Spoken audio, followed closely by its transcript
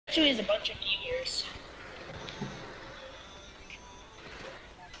Actually, has a bunch of viewers.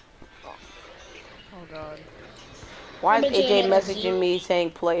 Oh god. Why is I bet you AJ they had messaging zero. me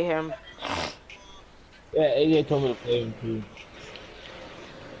saying play him? Yeah, AJ told me to play him too.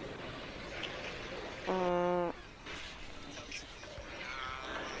 Mm,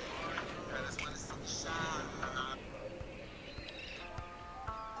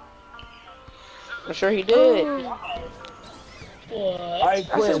 I'm sure he did. Oh. What? Alright,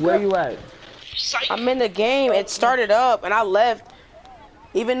 That's his Quinn, where girl. you at? Psych. I'm in the game. It started up and I left.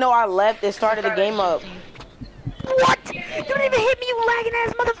 Even though I left, it started the game up. What? You didn't even hit me, you lagging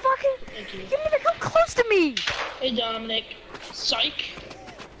ass motherfucker! Thank you. You didn't even come close to me! Hey, Dominic. Psych.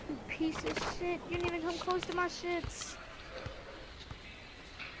 You piece of shit. You didn't even come close to my shits.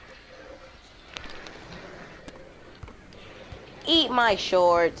 Eat my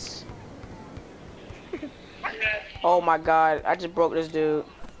shorts. Oh my god, I just broke this dude.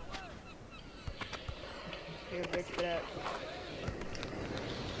 You're a bitch for that.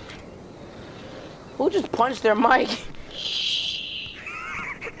 Who just punched their mic?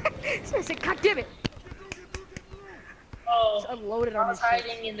 So I said, God damn it! Oh, Just unloaded I on was his shit.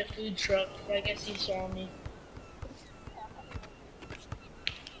 hiding in the food truck. I guess he saw me.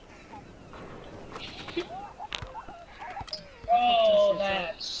 Oh,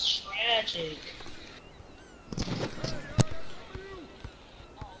 that's tragic.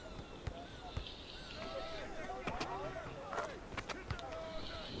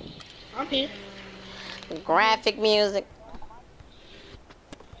 I'm here. Graphic music.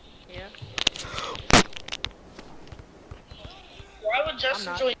 Yeah. Why would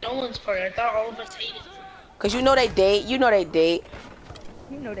Justin join Nolan's party? I thought all of us hated him. Cause you know they date. You know they date.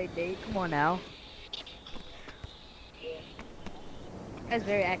 You know they date. Come on now. That's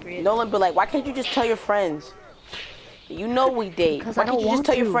very accurate. Nolan be like, why can't you just tell your friends? You know we date. Because Why I can't don't you just want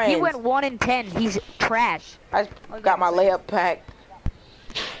tell to. your friends? He went 1 in 10. He's trash. I got my layup packed.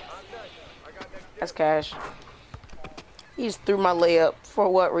 That's cash. He just threw my layup. For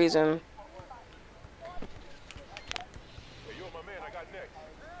what reason?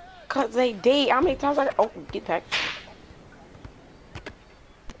 Cause they date. How many times oh, get packed.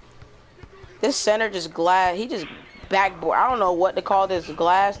 This center just glass. He just backboard. I don't know what to call this.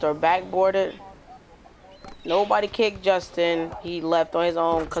 Glassed or backboarded. Nobody kicked Justin. He left on his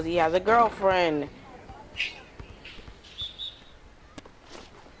own because he has a girlfriend.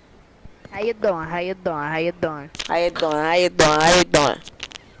 How you doing? How you doing? How you doing? How you doing? How you doing? How you doing?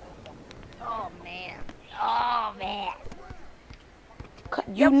 Oh man. Oh man.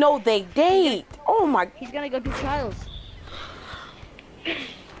 You know they date. Oh my. He's gonna go do trials.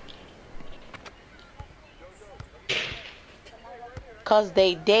 Cause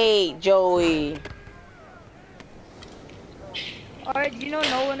they date, Joey. Alright, do you know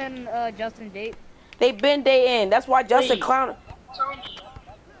Nolan and Justin date? They been dating. That's why Justin Wait. clown. Tommy.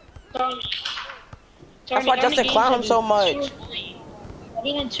 That's why Justin clown him so much. I've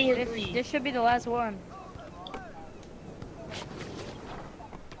been in 2 or 3. This should be the last one.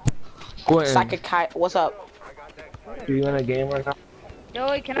 Quinn, Psychic. What's up? are you in a game right now?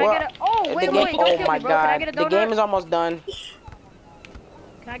 Joey, can Well, I get a... Oh, the wait, game, wait, don't oh kill my me, bro. Can I god. get a The donut? game is almost done.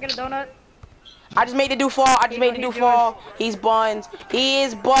 Can I get a donut? I just made the dude fall. I just made the dude fall. He's buns. He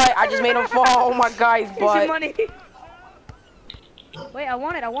is butt. I just made him fall. Oh my god, he's Here's your butt. money. Wait, I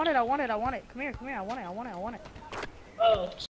want it. Come here, I want it. Oh.